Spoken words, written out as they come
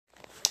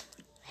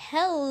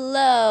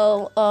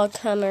Hello, all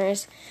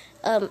comers.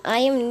 I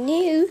am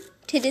new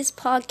to this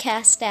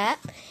podcast app,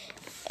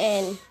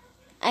 and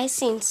I've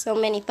seen so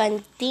many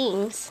fun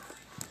things.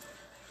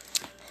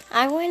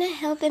 I want to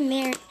help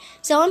America.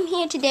 So I'm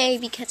here today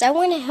because I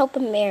want to help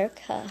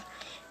America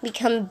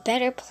become a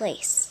better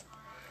place.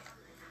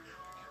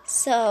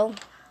 So,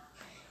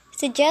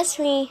 suggest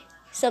me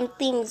some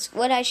things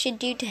what I should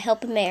do to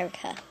help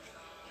America.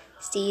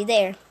 See you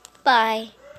there. Bye.